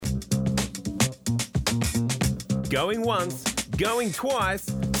Going once, going twice,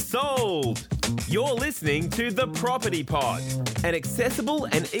 sold! You're listening to The Property Pod, an accessible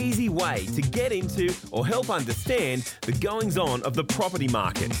and easy way to get into or help understand the goings-on of the property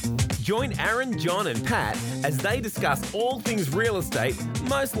market. Join Aaron, John and Pat as they discuss all things real estate,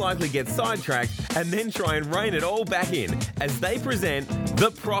 most likely get sidetracked, and then try and rein it all back in as they present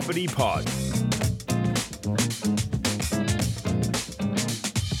The Property Pod.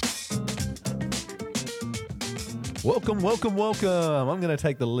 Welcome. I'm going to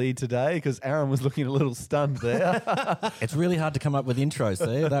take the lead today because Aaron was looking a little stunned there. It's really hard to come up with intros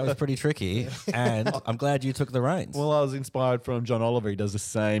there. That was pretty tricky. And I'm glad you took the reins. Well, I was inspired from John Oliver. He does the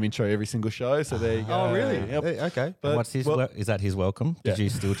same intro every single show. So there you go. Oh, really? Yep. Okay. And what's his? Is that his welcome? Yeah. Did you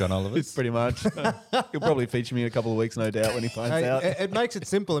steal John Oliver's? Pretty much. He'll probably feature me in a couple of weeks, no doubt, when he finds out. It makes it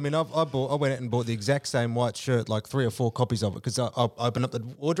simple. I mean, I went out and bought the exact same white shirt, like 3 or 4 copies of it, because I open up the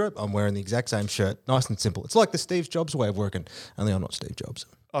wardrobe, I'm wearing the exact same shirt. Nice and simple. It's like the Steve Jobs way of working. Only I'm not Steve Jobs.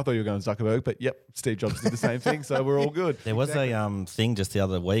 I thought you were going Zuckerberg, but yep, Steve Jobs did the same thing, so we're all good. There was a thing just the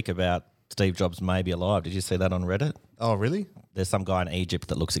other week about Steve Jobs may be alive. Did you see that on Reddit? Oh, really? There's some guy in Egypt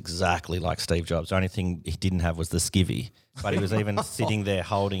that looks exactly like Steve Jobs. The only thing he didn't have was the skivvy, but he was even sitting there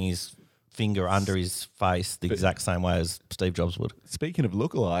holding his finger under his face the exact same way as Steve Jobs would. Speaking of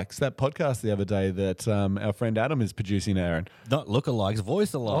lookalikes, that podcast the other day that our friend Adam is producing, Aaron. Not lookalikes,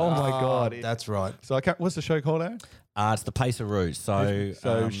 voice alike. Oh, my God. That's right. So what's the show called, Aaron? It's the Pacer-Roos. So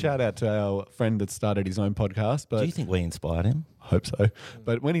Shout out to our friend that started his own podcast. But do you think we inspired him? Hope so.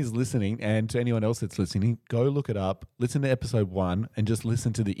 But when he's listening, and to anyone else that's listening, go look it up, listen to episode 1 and just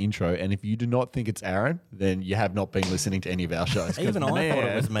listen to the intro. And if you do not think it's Aaron, then you have not been listening to any of our shows. Even I thought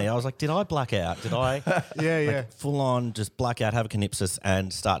it was me. I was like, did I black out? Did I full on just black out, have a canipsis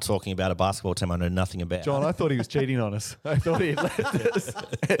and start talking about a basketball team I know nothing about? John, I thought he was cheating on us. I thought he had left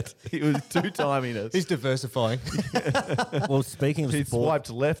us. He was two-timing us. He's diversifying. Well, speaking of He sport,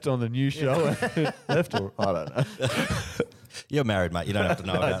 swiped left on the new show. Left or I don't know. you're married, mate. You don't have to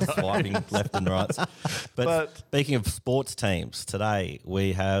know about swiping left and right. But speaking of sports teams, today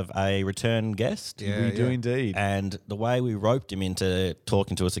we have a return guest. We do indeed. And the way we roped him into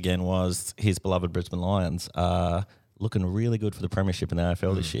talking to us again was his beloved Brisbane Lions are looking really good for the premiership in the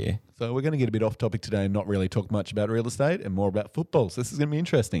AFL this year. So we're going to get a bit off topic today and not really talk much about real estate and more about football. So this is going to be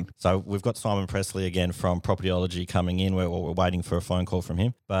interesting. So we've got Simon Pressley again from Propertyology coming in. We're waiting for a phone call from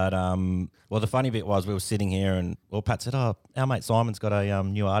him. But, the funny bit was we were sitting here and, Pat said, our mate Simon's got a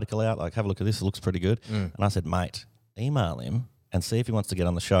new article out. Like, have a look at this. It looks pretty good. And I said, mate, email him and see if he wants to get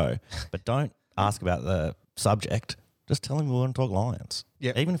on the show. But don't ask about the subject. Just tell him we want to talk Lions.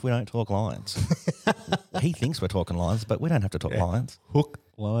 Yeah. Even if we don't talk Lions. He thinks we're talking Lions, but we don't have to talk Lions. Hook,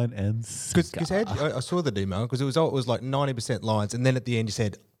 line and Because I saw the email because it was like 90% Lions, and then at the end you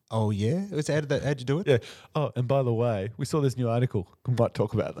said, "Oh yeah." How'd you do it? Yeah. Oh, and by the way, we saw this new article. We might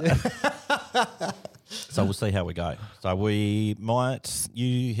talk about that. So we'll see how we go. So you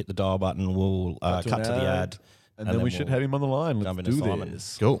hit the dial button, we'll cut to the ad. And then we should have him on the line. Let's jump into do Simon.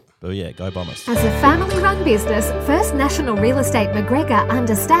 this. Cool. Oh yeah, go Bombers. As a family-run business, First National Real Estate McGregor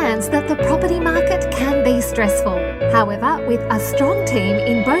understands that the property market can be stressful. However, with a strong team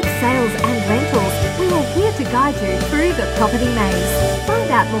in both sales and rentals, we are here to guide you through the property maze.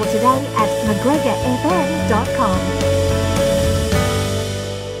 Find out more today at mcgregorfm.com.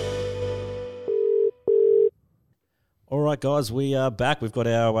 All right, guys, we are back. We've got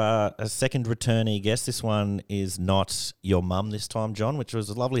our second returnee guest. This one is not your mum this time, John, which was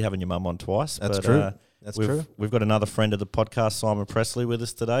lovely having your mum on twice. That's true. That's true. We've got another friend of the podcast, Simon Pressley, with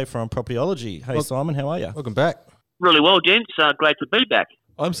us today from Propertyology. Hey, Simon, how are you? Welcome back. Really well, gents. Great to be back.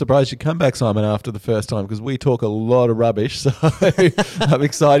 I'm surprised you come back, Simon, after the first time because we talk a lot of rubbish. So I'm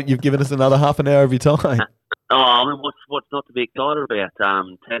excited you've given us another half an hour of your time. I mean, what's not to be excited about?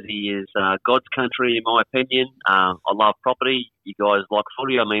 Tassie is God's country, in my opinion. I love property. You guys like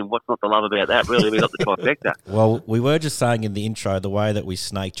footy. I mean, what's not to love about that? Really, we got the trifecta. Well, we were just saying in the intro, the way that we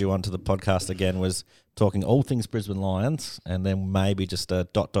snaked you onto the podcast again was talking all things Brisbane Lions, and then maybe just a ...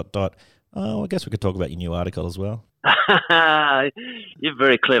 Oh, I guess we could talk about your new article as well. You're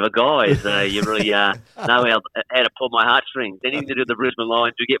very clever guys. You really know how to pull my heartstrings. Anything to do with the Brisbane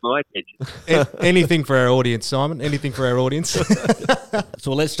Lions will get my attention. Anything for our audience, Simon. Anything for our audience.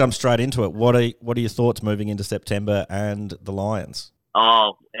 So let's jump straight into it. What are your thoughts moving into September and the Lions?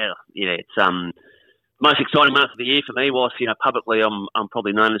 Oh, yeah, it's most exciting month of the year for me. Whilst publicly I'm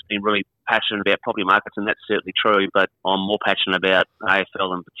probably known as being really passionate about property markets, and that's certainly true, but I'm more passionate about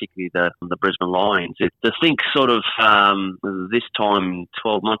AFL and particularly the Brisbane Lions. To think sort of this time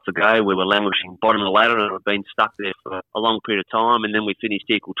 12 months ago, we were languishing bottom of the ladder and we've been stuck there for a long period of time, and then we finished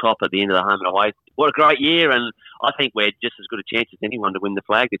equal top at the end of the home and away. What a great year, and I think we're just as good a chance as anyone to win the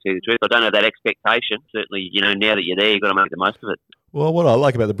flag, to tell you the truth. I don't have that expectation. Certainly, now that you're there, you've got to make the most of it. Well, what I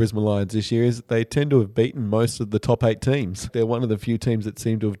like about the Brisbane Lions this year is that they tend to have beaten most of the top 8 teams. They're one of the few teams that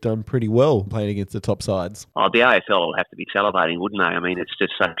seem to have done pretty well playing against the top sides. Oh, the AFL will have to be salivating, wouldn't they? I mean, it's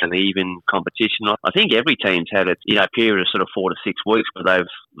just such an even competition. I think every team's had a period of sort of 4 to 6 weeks where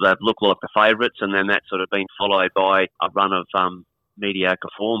they've looked like the favourites, and then that's sort of been followed by a run of mediocre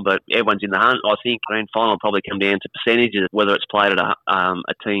form, but everyone's in the hunt. I think grand final will probably come down to percentages, whether it's played at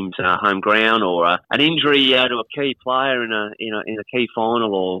a team's home ground or an injury to a key player in a key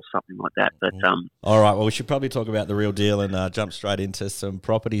final or something like that. But all right, well, we should probably talk about the real deal and jump straight into some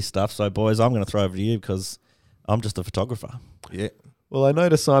property stuff. So, boys, I'm going to throw over to you because I'm just a photographer. Yeah. Well, I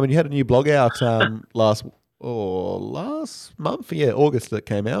noticed, Simon, you had a new blog out last month, August, that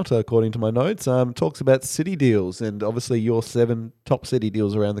came out, according to my notes. Talks about city deals and obviously your 7 top city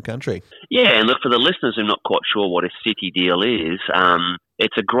deals around the country. Yeah, and look, for the listeners who are not quite sure what a city deal is,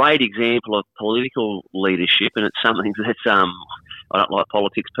 it's a great example of political leadership, and it's something that's I don't like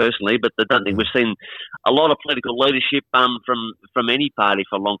politics personally, but I don't think we've seen a lot of political leadership from any party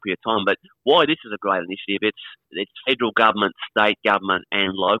for a long period of time. But why this is a great initiative, it's federal government, state government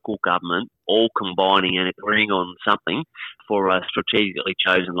and local government all combining and agreeing on something for a strategically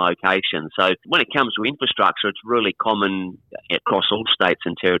chosen location. So when it comes to infrastructure, it's really common across all states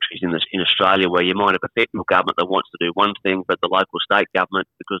and territories in Australia, where you might have a federal government that wants to do one thing, but the local state government,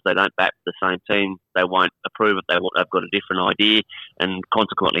 because they don't back the same team, they won't approve it. They've got a different idea, and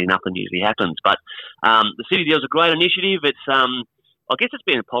consequently nothing usually happens. But the city deal is a great initiative. It's I guess it's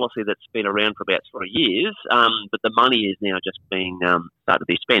been a policy that's been around for about 3 years, but the money is now just being started to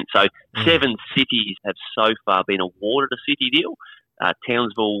be spent. So 7 cities have so far been awarded a city deal: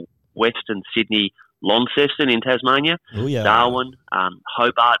 Townsville, Western Sydney, Launceston in Tasmania, Darwin,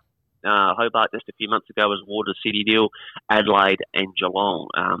 Hobart. Hobart just a few months ago was awarded a city deal, Adelaide and Geelong.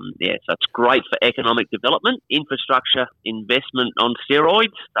 So it's great for economic development, infrastructure, investment on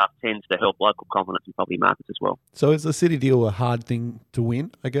steroids. Stuff tends to help local confidence in property markets as well. So is the city deal a hard thing to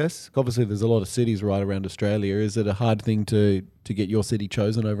win, I guess? Obviously there's a lot of cities right around Australia. Is it a hard thing to get your city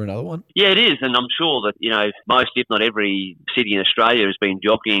chosen over another one? Yeah, it is, and I'm sure that most, if not every city in Australia has been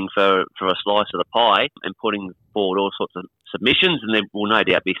jockeying for a slice of the pie and putting forward all sorts of submissions, and there will no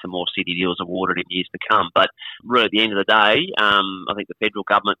doubt be some more city deals awarded in years to come. But really, at the end of the day, I think the federal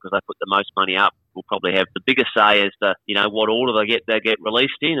government, because they put the most money up, will probably have the biggest say as to what order they get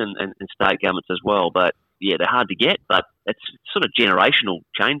released in, and state governments as well. But yeah, they're hard to get, but it's sort of generational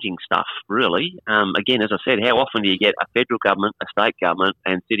changing stuff, really. Again, as I said, how often do you get a federal government, a state government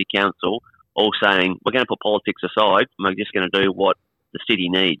and city council all saying, we're going to put politics aside and we're just going to do what the city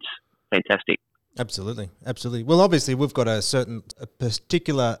needs? Fantastic. Absolutely. Well, obviously, we've got a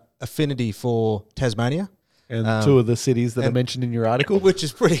particular affinity for Tasmania. And 2 of the cities that are mentioned in your article. Which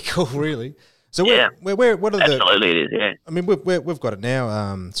is pretty cool, really. So what are the... Absolutely it is, yeah. I mean, we've got it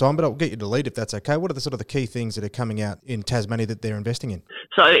now, Simon, but I'll get you to lead if that's okay. What are the sort of the key things that are coming out in Tasmania that they're investing in?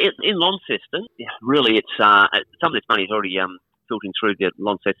 So in Launceston, really it's some of this money is already filtering through the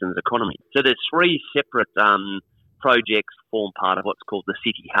Launceston's economy. So there's 3 separate projects form part of what's called the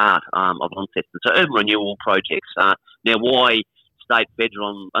city heart of Launceston. So urban renewal projects. Now, why state,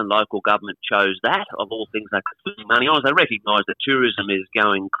 federal and local government chose that, of all things they could spend money on, is they recognise that tourism is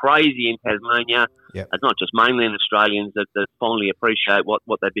going crazy in Tasmania. Yep. It's not just mainland Australians that finally appreciate what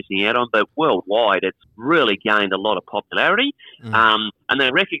they're missing out on, but worldwide it's really gained a lot of popularity. And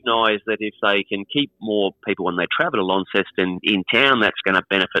they recognise that if they can keep more people when they travel to Launceston in town, that's going to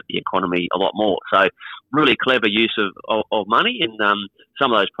benefit the economy a lot more. So really clever use of money, and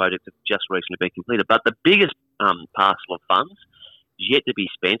some of those projects have just recently been completed. But the biggest parcel of funds yet to be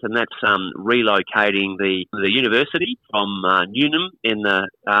spent, and that's relocating the university from Newnham in the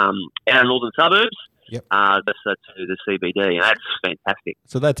outer northern suburbs to the CBD, and that's fantastic.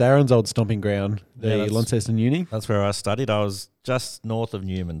 So that's Aaron's old stomping ground, the Launceston Uni? That's where I studied. I was just north of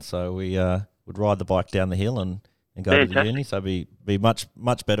Newman, so we would ride the bike down the hill and go to the uni, so it'd be much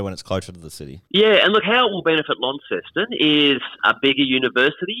better when it's closer to the city. Yeah, and look, how it will benefit Launceston is a bigger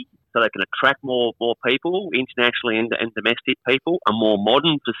university, so they can attract more people, internationally and domestic people, a more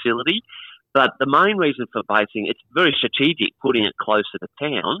modern facility. But the main reason for basing, it's very strategic, putting it closer to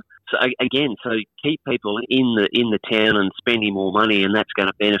town. So again, so keep people in the town and spending more money, and that's going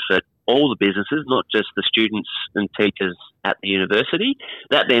to benefit all the businesses, not just the students and teachers at the university.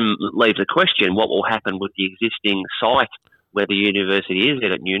 That then leaves a question, what will happen with the existing site where the university is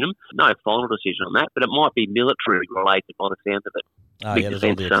at Newnham? No final decision on that, but it might be military related by the sound of it. Oh, yeah, there's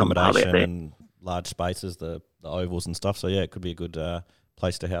all the accommodation and large spaces, the ovals and stuff. So, yeah, it could be a good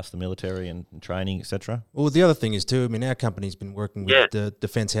place to house the military and training, etc. Well, the other thing is too, I mean, our company's been working with the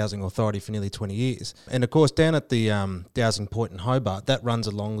Defence Housing Authority for nearly 20 years. And, of course, down at the Dowsing Point in Hobart, that runs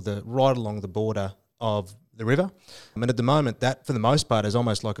right along the border of the river. And at the moment, that, for the most part, is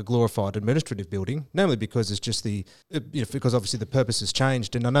almost like a glorified administrative building, namely because it's just because obviously the purpose has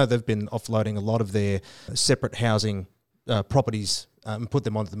changed. And I know they've been offloading a lot of their separate housing properties and put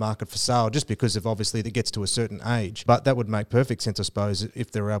them onto the market for sale just because of obviously it gets to a certain age. But that would make perfect sense, I suppose,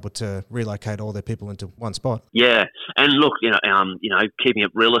 if they were able to relocate all their people into one spot. Yeah, and look, keeping it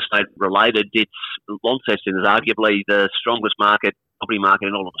real estate related, Launceston is arguably the strongest property market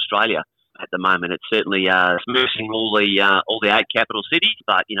in all of Australia. At the moment, it's certainly smashing all the 8 capital cities,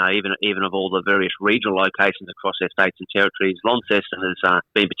 but even of all the various regional locations across our states and territories, Launceston has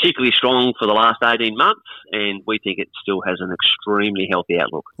been particularly strong for the last 18 months, and we think it still has an extremely healthy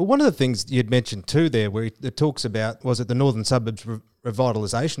outlook. Well, one of the things you'd mentioned too there, where it talks about, was it the Northern Suburbs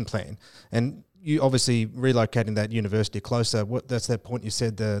Revitalisation Plan, and you obviously relocating that university closer. That's that point you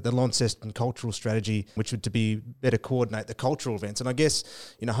said, the Launceston cultural strategy, which would to be better coordinate the cultural events. And I guess,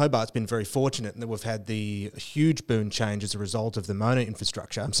 Hobart's been very fortunate in that we've had the huge boom change as a result of the Mona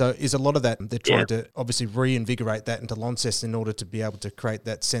infrastructure. So is a lot of that, they're trying to obviously reinvigorate that into Launceston in order to be able to create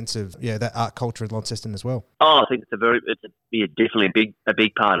that sense of, that art culture in Launceston as well? Oh, I think it's definitely a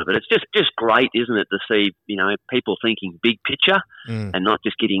big part of it. It's just great, isn't it, to see, people thinking big picture and not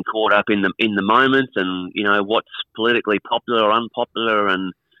just getting caught up in the moment and what's politically popular or unpopular,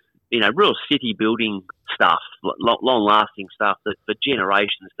 and real city building stuff, long lasting stuff that for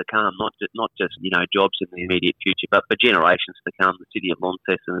generations to come, not just jobs in the immediate future, but for generations to come, the city of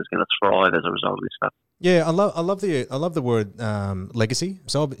Launceston is going to thrive as a result of this stuff. Yeah, I love the word legacy.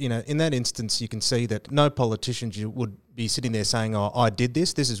 So in that instance, you can see that no politicians would be sitting there saying, "Oh, I did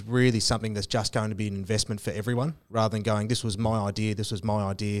this. This is really something that's just going to be an investment for everyone," rather than going, "This was my idea. This was my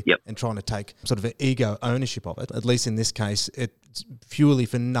idea," and trying to take sort of an ego ownership of it. At least in this case, it's purely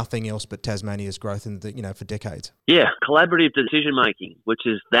for nothing else but Tasmania's growth in for decades. Yeah, collaborative decision making, which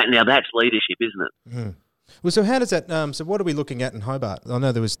is that. Now that's leadership, isn't it? Mm. Well, so how does that? So what are we looking at in Hobart? I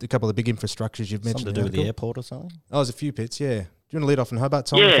know there was a couple of big infrastructures you've mentioned. Something to do with the airport or something? Oh, there's a few bits. Yeah. Do you want to lead off in Hobart,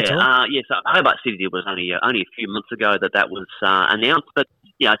 Simon? So Hobart City Deal was only a few months ago that was announced, but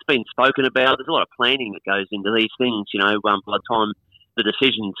it's been spoken about. There's a lot of planning that goes into these things. By the time the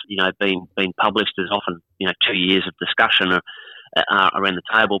decisions been published, there's often 2 years of discussion around the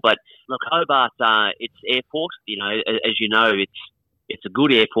table. But look, Hobart, its airport, as you know, it's a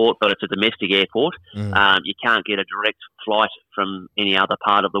good airport, but it's a domestic airport. You can't get a direct flight from any other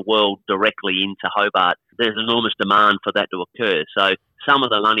part of the world directly into Hobart. There's enormous demand for that to occur. So some of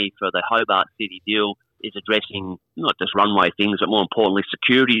the money for the Hobart City Deal is addressing not just runway things, but more importantly,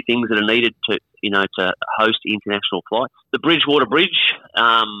 security things that are needed to host international flights. The Bridgewater Bridge,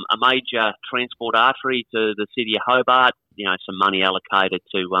 a major transport artery to the city of Hobart, some money allocated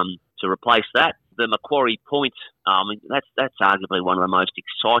to replace that. The Macquarie Point, that's arguably one of the most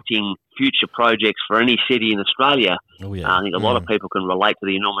exciting future projects for any city in Australia. Oh, yeah. I think a lot of people can relate to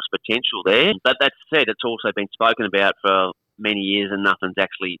the enormous potential there. But that said, it's also been spoken about for many years and nothing's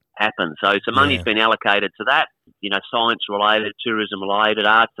actually happened. So some money's been allocated to that, science-related, tourism-related,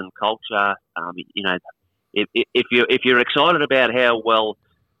 arts and culture. If you're excited about how well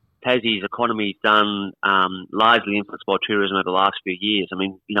Tassie's economy's done, largely influenced by tourism over the last few years.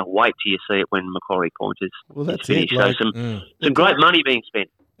 Wait till you see it when Macquarie Point is finished. It. So some great money being spent.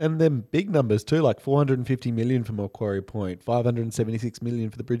 And then big numbers too, like 450 million for Macquarie Point, 576 million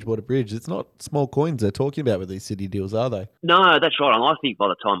for the Bridgewater Bridge. It's not small coins they're talking about with these city deals, are they? No, that's right. And I think by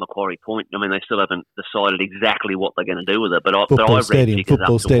the time Macquarie Point, they still haven't decided exactly what they're going to do with it. But I've read figures up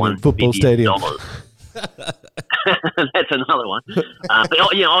to $1 billion. That's another one. But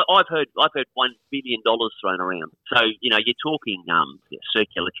I've heard $1 billion thrown around. So you're talking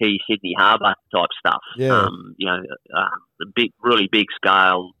Circular Quay, Sydney Harbour type stuff. Yeah. Really big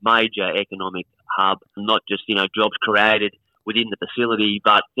scale, major economic hub. Not just jobs created within the facility,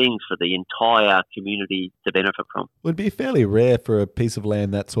 but things for the entire community to benefit from. It would be fairly rare for a piece of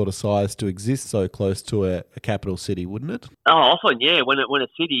land that sort of size to exist so close to a capital city, wouldn't it? Oh, often, yeah. When a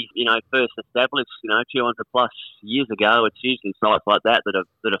city, first established, 200 plus years ago, it's usually sites like that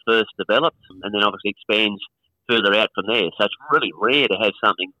are first developed, and then obviously expands further out from there. So it's really rare to have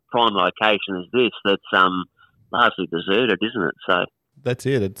something prime location as this that's largely deserted, isn't it? So that's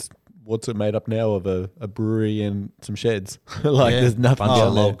it. It's what's it made up now of a brewery and some sheds? There's nothing. Bunch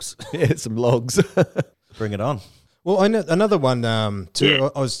of logs. Yeah, some logs. Bring it on. Well, I know another one too. Yeah.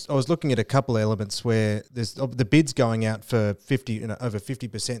 I was looking at a couple of elements where there's the bids going out for over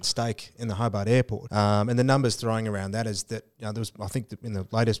 50% stake in the Hobart Airport, and the numbers throwing around that is that there was, I think in the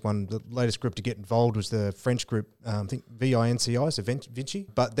latest one, the latest group to get involved was the French group, I think VINCI, so Vinci.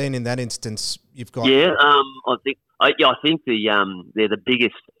 But then in that instance, you've got I think they're the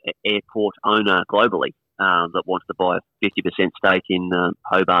biggest airport owner globally that wants to buy a 50% stake in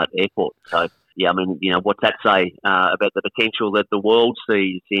Hobart Airport. So. Yeah, I mean, what's that say about the potential that the world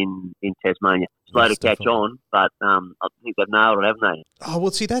sees in Tasmania? Slow to catch on, but I think they've nailed it, haven't they? Oh,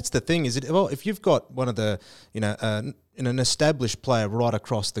 well, see, that's the thing, is it? Well, if you've got one of the, an established player right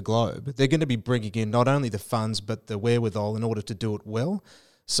across the globe, they're going to be bringing in not only the funds but the wherewithal in order to do it well.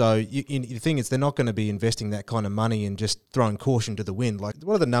 So the thing is, they're not going to be investing that kind of money and just throwing caution to the wind. Like,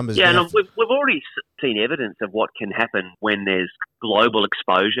 what are the numbers? Yeah, and we've already seen evidence of what can happen when there's global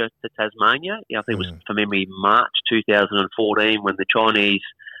exposure to Tasmania. I think it was, from memory, March 2014 when the Chinese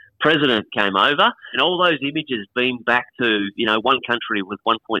president came over, and all those images beamed back to one country with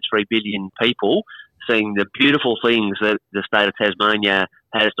 1.3 billion people, seeing the beautiful things that the state of Tasmania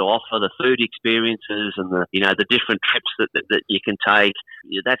has to offer, the food experiences and the different trips that you can take.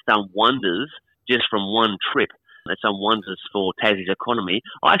 That's done wonders just from one trip. It's done wonders for Tassie's economy.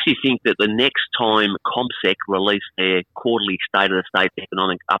 I actually think that the next time ComSec release their quarterly State of the State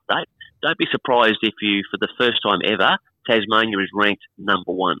economic update, don't be surprised if for the first time ever, Tasmania is ranked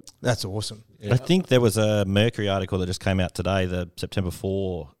number one. That's awesome. Yeah. I think there was a Mercury article that just came out today, the September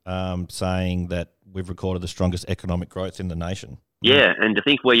 4, saying that we've recorded the strongest economic growth in the nation. Yeah, and to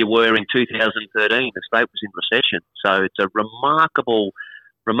think where you were in 2013, the state was in recession. So it's a remarkable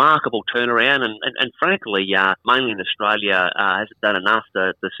turnaround, and frankly, mainly in Australia, hasn't done enough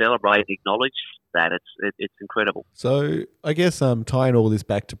to celebrate and acknowledge that. It's incredible. So I guess tying all this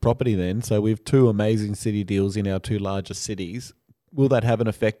back to property then, so we have two amazing city deals in our two largest cities. Will that have an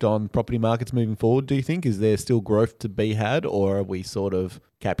effect on property markets moving forward, do you think? Is there still growth to be had, or are we sort of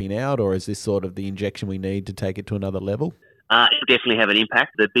capping out, or is this sort of the injection we need to take it to another level? It definitely have an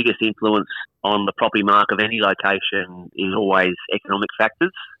impact. The biggest influence on the property market of any location is always economic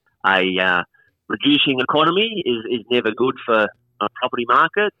factors. A reducing economy is never good for a property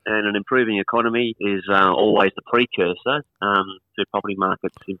market, and an improving economy is always the precursor to property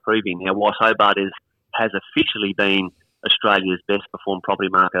markets improving. Now, whilst Hobart has officially been Australia's best performed property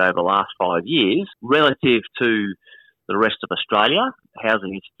market over the last 5 years, relative to the rest of Australia,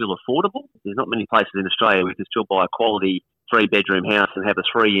 housing is still affordable. There's not many places in Australia where you can still buy a quality 3-bedroom house and have a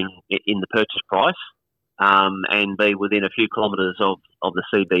 3 in the purchase price, and be within a few kilometres of the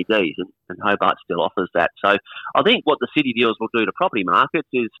CBDs, and Hobart still offers that. So I think what the city deals will do to property markets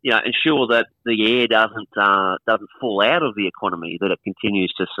is ensure that the air doesn't fall out of the economy, that it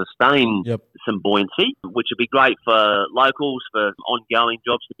continues to sustain some buoyancy, which would be great for locals, for ongoing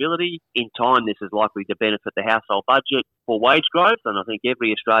job stability. In time, this is likely to benefit the household budget for wage growth, and I think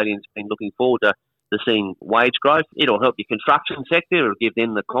every Australian's been looking forward to seeing wage growth. It'll help your construction sector. It'll give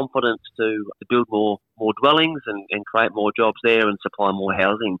them the confidence to build more dwellings and create more jobs there and supply more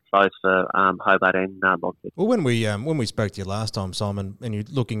housing, both for Hobart and Longford. Well, when we spoke to you last time, Simon, and you're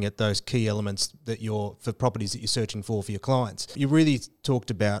looking at those key elements that for properties that you're searching for your clients, you really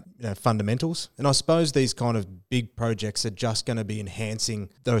talked about fundamentals. And I suppose these kind of big projects are just going to be enhancing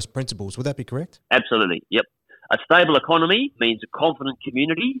those principles. Would that be correct? Absolutely. Yep. A stable economy means a confident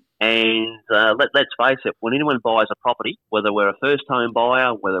community, and let's face it, when anyone buys a property, whether we're a first-home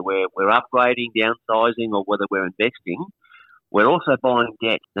buyer, whether we're upgrading, downsizing, or whether we're investing, we're also buying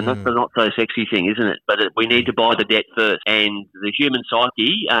debt. And that's the not-so-sexy thing, isn't it? But we need to buy the debt first, and the human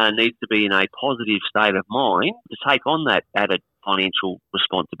psyche needs to be in a positive state of mind to take on that added financial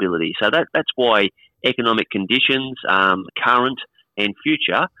responsibility. So that's why economic conditions, current and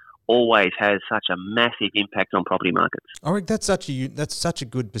future, always has such a massive impact on property markets. I think that's such a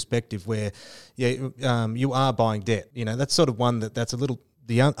good perspective where, you are buying debt. That's sort of one that's a little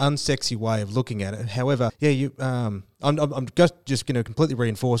the unsexy way of looking at it. However, I'm just going to completely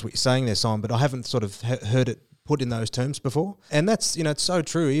reinforce what you're saying there, Simon. But I haven't sort of heard it put in those terms before, and that's it's so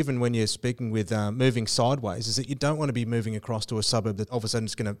true. Even when you're speaking with moving sideways, is that you don't want to be moving across to a suburb that all of a sudden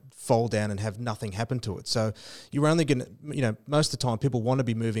is going to fall down and have nothing happen to it. So you're only going to, most of the time people want to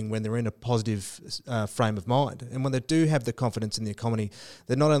be moving when they're in a positive frame of mind, and when they do have the confidence in the economy,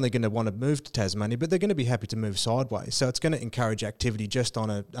 they're not only going to want to move to Tasmania, but they're going to be happy to move sideways. So it's going to encourage activity just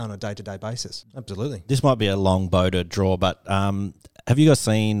on a day-to-day basis. Absolutely. This might be a long bow to draw, but have you guys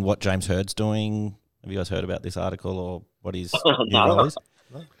seen what James Hurd's doing? Have you guys heard about this article or what his role is?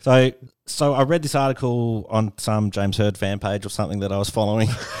 So I read this article on some James Hird fan page or something that I was following.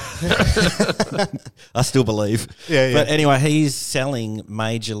 I still believe. Yeah. But anyway, he's selling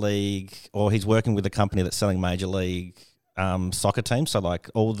Major League, or he's working with a company that's selling Major League soccer teams. So like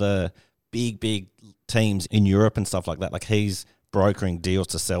all the big teams in Europe and stuff like that. Like he's brokering deals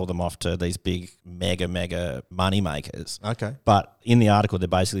to sell them off to these big mega money makers. Okay. But in the article, they're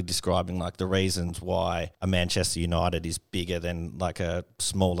basically describing like the reasons why a Manchester United is bigger than like a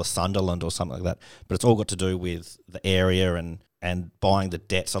smaller Sunderland or something like that. But it's all got to do with the area and buying the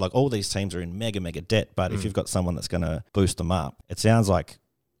debt. So like all these teams are in mega debt. But if you've got someone that's going to boost them up, it sounds like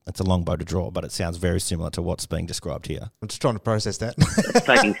it's a long bow to draw, but it sounds very similar to what's being described here. I'm just trying to process that. It's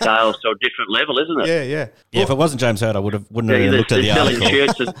taking sales to a different level, isn't it? Yeah. Yeah, if it wasn't James Hird, I wouldn't have even looked at the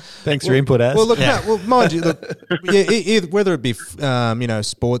article. Thanks for your input, Az. Well, look, no, mind you, look, whether it be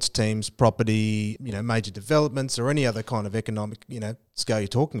sports teams, property, major developments, or any other kind of economic scale you're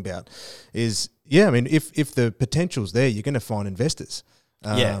talking about, is I mean, if the potential's there, you're going to find investors.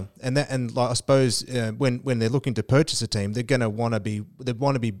 And I suppose when they're looking to purchase a team, they're going to want to be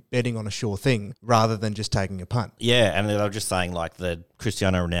betting on a sure thing rather than just taking a punt. Yeah, and they're just saying like the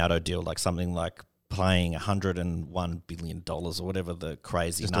Cristiano Ronaldo deal, like something like playing $101 billion or whatever the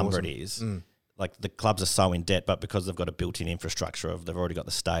crazy Just number awesome. it is. Like the clubs are so in debt, but because they've got a built-in infrastructure they've already got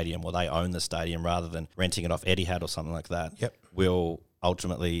the stadium, or they own the stadium rather than renting it off Etihad or something like that. Yep.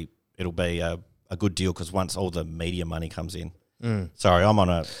 It'll be a good deal because once all the media money comes in. Sorry, I'm on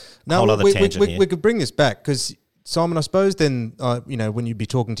a whole other tangent here. We could bring this back because, Simon, I suppose then, when you'd be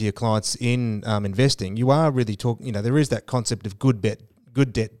talking to your clients in investing, you are really talking, there is that concept of good debt,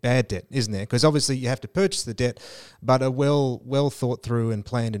 bad debt, isn't there? Because obviously you have to purchase the debt, but a well thought through and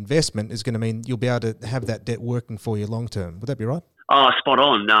planned investment is going to mean you'll be able to have that debt working for you long term. Would that be right? Oh, spot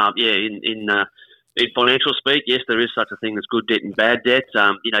on. In financial speak, yes, there is such a thing as good debt and bad debt.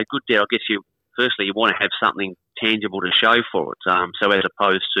 Good debt, I guess firstly you want to have something tangible to show for it. So as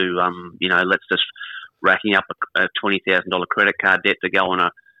opposed to, let's just racking up a $20,000 credit card debt to go on a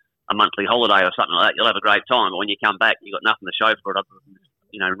monthly holiday or something like that, you'll have a great time. But when you come back, you've got nothing to show for it other than,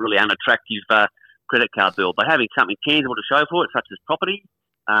 really unattractive credit card bill. But having something tangible to show for it, such as property,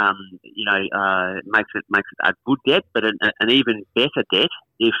 makes it a good debt, but an even better debt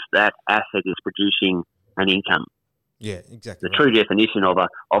if that asset is producing an income. Yeah, exactly. The true definition of a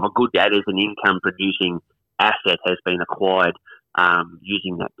good debt is an income-producing asset has been acquired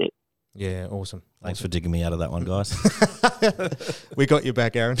using that debt. Yeah, awesome. Thanks for digging me out of that one, guys. We got you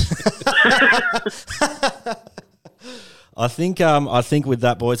back, Aaron. I think with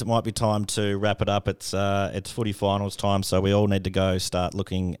that, boys, it might be time to wrap it up. It's footy finals time, so we all need to go start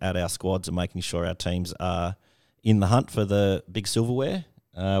looking at our squads and making sure our teams are in the hunt for the big silverware.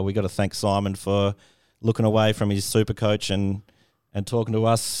 We got to thank Simon for looking away from his super coach and talking to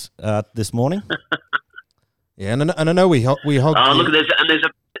us this morning. Yeah, and I know we hogged.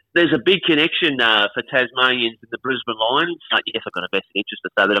 There's a big connection for Tasmanians in the Brisbane Lions. Yes, I've got a vested interest to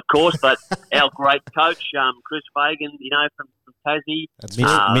say that, of course, but our great coach, Chris Fagan, from Tassie. That's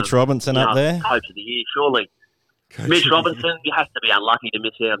Mitch Robinson up there. Coach of the year, surely. Mitch Robinson, he has to be unlucky to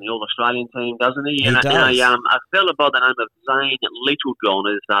miss out on the All-Australian team, doesn't he? He does. A fella by the name of Zane Littlejohn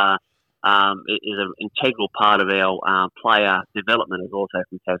is an integral part of our player development, as also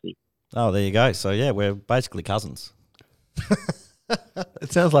from Tassie. Oh, there you go. So, yeah, we're basically cousins.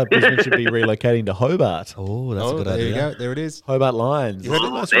 It sounds like Brisbane should be relocating to Hobart. Oh, that's a good idea. There you go. There it is. Hobart Lions.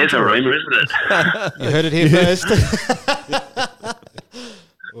 There's a rumour, isn't it? You heard it here first.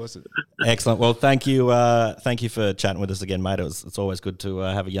 Awesome. Excellent. Well, thank you for chatting with us again, mate. It's always good to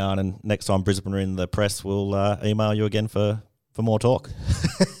have a yarn. And next time Brisbane are in the press, we'll email you again for more talk.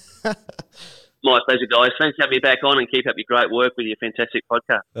 My pleasure, guys. Thanks for having me back on, and keep up your great work with your fantastic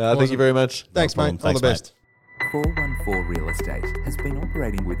podcast. Thank you very much. Thanks, No mate. problem. All the Thanks, best. 414 Real Estate has been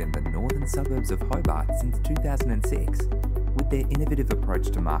operating within the northern suburbs of Hobart since 2006. With their innovative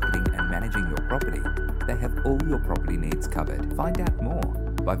approach to marketing and managing your property, they have all your property needs covered. Find out more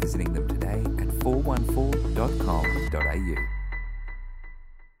by visiting them today at 414.com.au.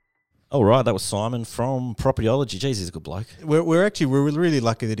 All right, that was Simon from Propertyology. Jeez, he's a good bloke. We're really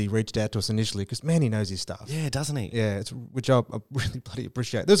lucky that he reached out to us initially because, man, he knows his stuff. Yeah, doesn't he? Yeah, which I really bloody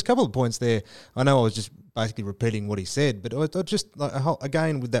appreciate. There's a couple of points there. I know I was just basically repeating what he said, but I just,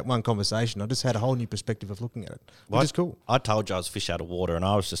 again, with that one conversation, I just had a whole new perspective of looking at it, which is cool. I told you I was fish out of water, and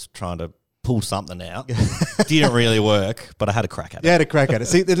I was just trying to pull something out. Didn't really work, but I had a crack at it. You had a crack at it.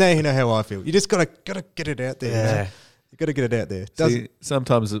 See, now you know how I feel. You just gotta get it out there. Yeah. You got to get it out there. See,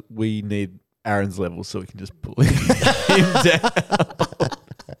 sometimes we need Aaron's level so we can just pull him down.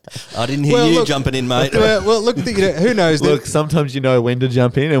 I didn't hear you jumping in, mate. Well, look, who knows? Look, sometimes you know when to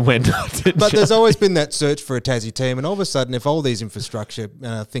jump in and when not to. But there's always been that search for a Tassie team, and all of a sudden, if all these infrastructure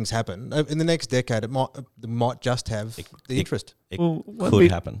things happen in the next decade, it might just have the interest. It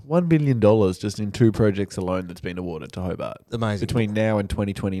could happen. $1 billion just in 2 projects alone that's been awarded to Hobart. Amazing. Between now and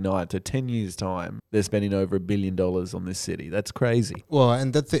 2029, so 10 years' time, they're spending over $1 billion on this city. That's crazy. Well,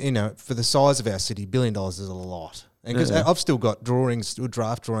 and for the size of our city, $1 billion is a lot. And because I've still got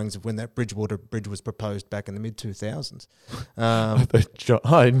draft drawings of when that Bridgewater Bridge was proposed back in the mid-2000s.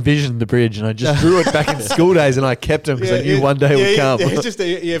 I envisioned the bridge and I just drew it back in school days and I kept them because I knew one day it would come. It's just,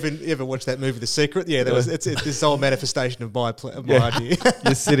 you ever watched that movie, The Secret? Yeah, it's this whole manifestation of my idea.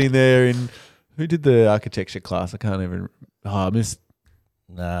 You're sitting there in... Who did the architecture class? I can't even... I missed...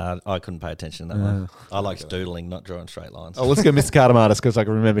 Nah, I couldn't pay attention to that one. I like doodling, not drawing straight lines. Oh, let's go Mr. Cardamatis because I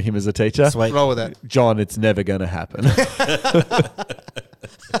can remember him as a teacher. Sweet. Roll with that. John, it's never going to happen.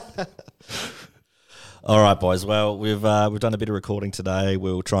 All right, boys. Well, we've done a bit of recording today.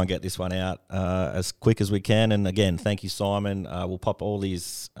 We'll try and get this one out as quick as we can. And again, thank you, Simon. We'll pop all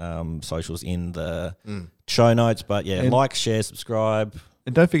these socials in the show notes. But yeah, like, share, subscribe.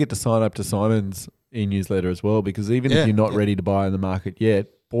 And don't forget to sign up to Simon's e-newsletter as well, because even if you're not ready to buy in the market yet,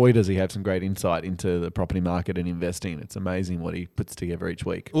 boy, does he have some great insight into the property market and investing. It's amazing what he puts together each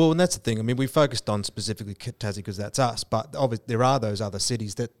week. Well, and that's the thing. I mean, we focused on specifically Tassie because that's us, but obviously there are those other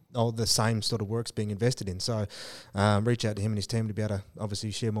cities that are the same sort of work's being invested in. So reach out to him and his team to be able to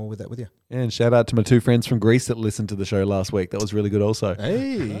obviously share more with that with you. And shout out to my 2 friends from Greece that listened to the show last week. That was really good also.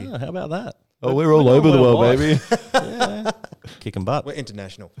 Hey. How about that? Oh, we're all over the world, baby. Yeah. Kicking butt. We're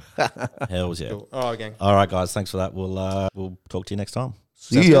international. Hells yeah. Cool. All right, gang. All right, guys. Thanks for that. We'll talk to you next time.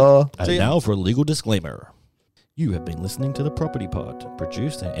 See ya. And now for a legal disclaimer. You have been listening to The Property Pod,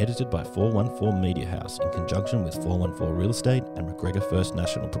 produced and edited by 414 Media House in conjunction with 414 Real Estate and McGregor First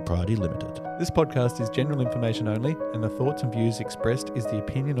National Propriety Limited. This podcast is general information only, and the thoughts and views expressed is the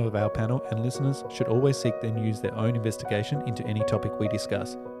opinion of our panel, and listeners should always seek and use their own investigation into any topic we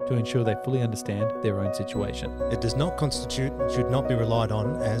discuss to ensure they fully understand their own situation. It does not constitute, should not be relied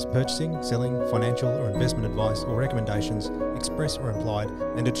on as purchasing, selling, financial or investment advice or recommendations, express or implied,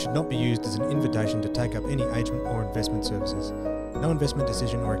 and it should not be used as an invitation to take up any agent or investment services. No investment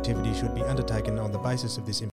decision or activity should be undertaken on the basis of this information.